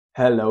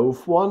Hello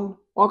everyone,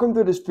 welcome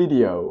to this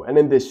video, and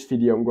in this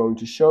video I'm going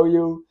to show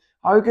you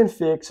how you can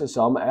fix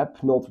Shazam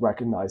app not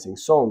recognizing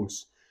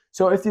songs.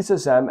 So if the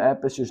Shazam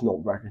app is just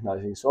not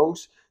recognizing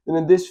songs, then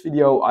in this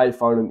video I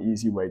found an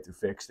easy way to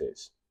fix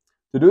this.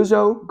 To do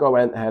so, go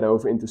and head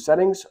over into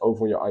settings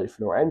over on your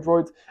iPhone or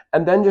Android,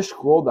 and then just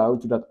scroll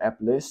down to that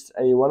app list,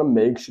 and you want to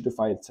make sure to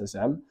find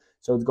Shazam.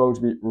 So it's going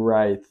to be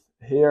right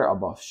here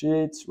above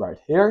Sheets, right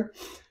here.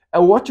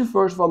 And what you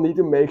first of all need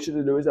to make sure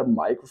to do is that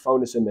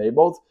microphone is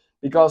enabled,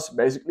 because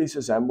basically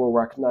Shazam will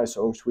recognize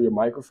songs through your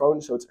microphone,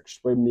 so it's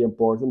extremely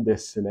important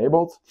this is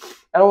enabled.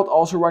 And I would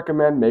also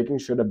recommend making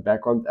sure the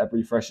background app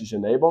refresh is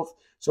enabled,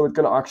 so it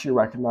can actually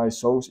recognize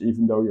songs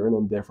even though you're in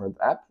a different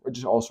app, which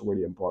is also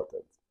really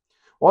important.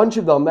 Once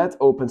you've done that,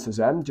 open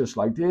Shazam just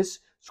like this,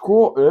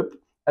 scroll up,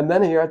 and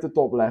then here at the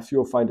top left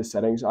you'll find the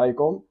settings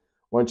icon.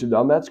 Once you've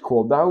done that,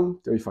 scroll down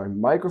till you find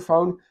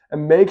microphone,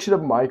 and make sure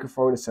the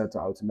microphone is set to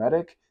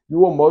automatic. You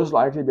will most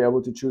likely be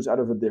able to choose out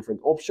of a different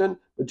option,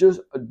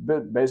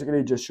 but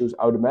basically just choose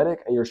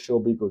automatic and you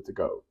should be good to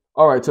go.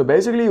 Alright, so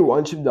basically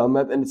once you've done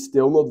that and it's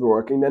still not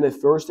working, then the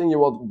first thing you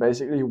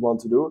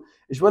want to do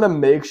is you want to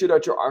make sure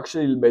that you're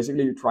actually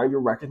basically trying to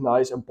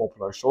recognize a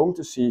popular song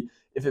to see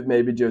if it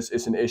maybe just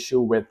is an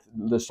issue with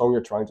the song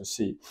you're trying to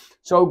see.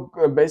 So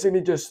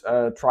basically just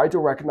try to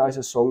recognize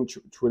a song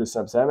through the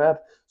Shazam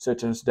app,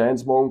 such as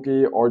Dance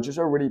Monkey, or just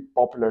a really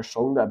popular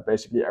song that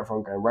basically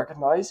everyone can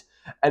recognize.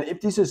 And if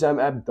the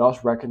Shazam app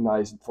does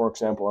recognize, for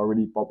example, a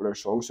really popular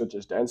song such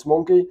as Dance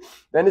Monkey,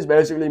 then it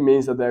basically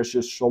means that there's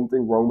just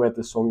something wrong with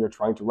the song you're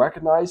trying to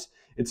recognize.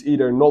 It's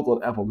either not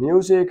on Apple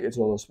Music, it's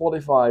not on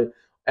Spotify,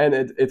 and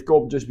it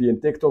could just be in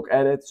TikTok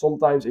edit.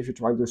 Sometimes if you're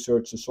trying to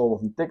search the song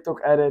of a TikTok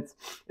edit,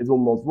 it will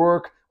not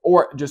work,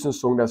 or just a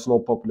song that's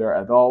not popular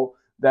at all,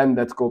 then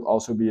that could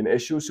also be an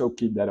issue, so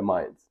keep that in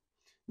mind.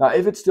 Now,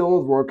 if it's still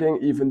not working,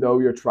 even though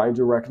you're trying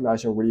to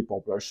recognize a really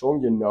popular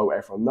song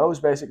everyone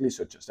knows basically,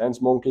 such as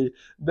Dance Monkey,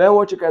 then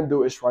what you can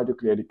do is try to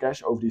clear the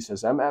cache over the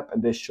Shazam app,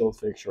 and this should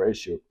fix your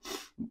issue.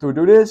 To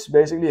do this,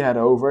 basically head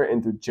over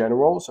into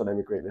General, so let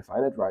me quickly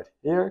find it right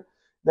here,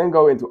 then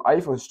go into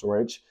iPhone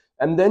storage,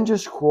 and then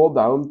just scroll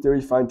down till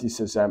you find the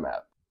Shazam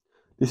app.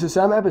 The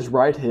Shazam app is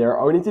right here.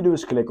 All you need to do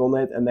is click on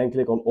it and then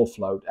click on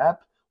Offload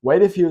app.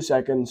 Wait a few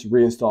seconds,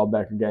 reinstall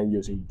back again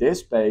using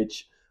this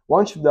page.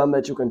 Once you've done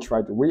that, you can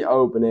try to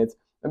reopen it,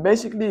 and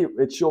basically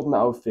it should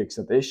now fix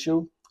that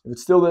issue. If it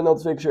still did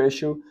not fix your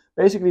issue,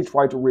 basically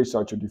try to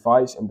restart your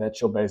device, and that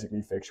should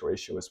basically fix your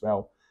issue as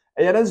well.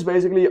 And yeah, that's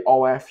basically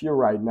all I have for you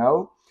right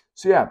now.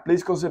 So yeah,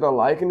 please consider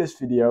liking this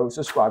video,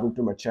 subscribing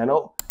to my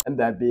channel, and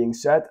that being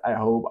said, I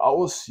hope I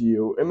will see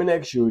you in my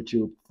next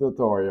YouTube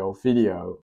tutorial video.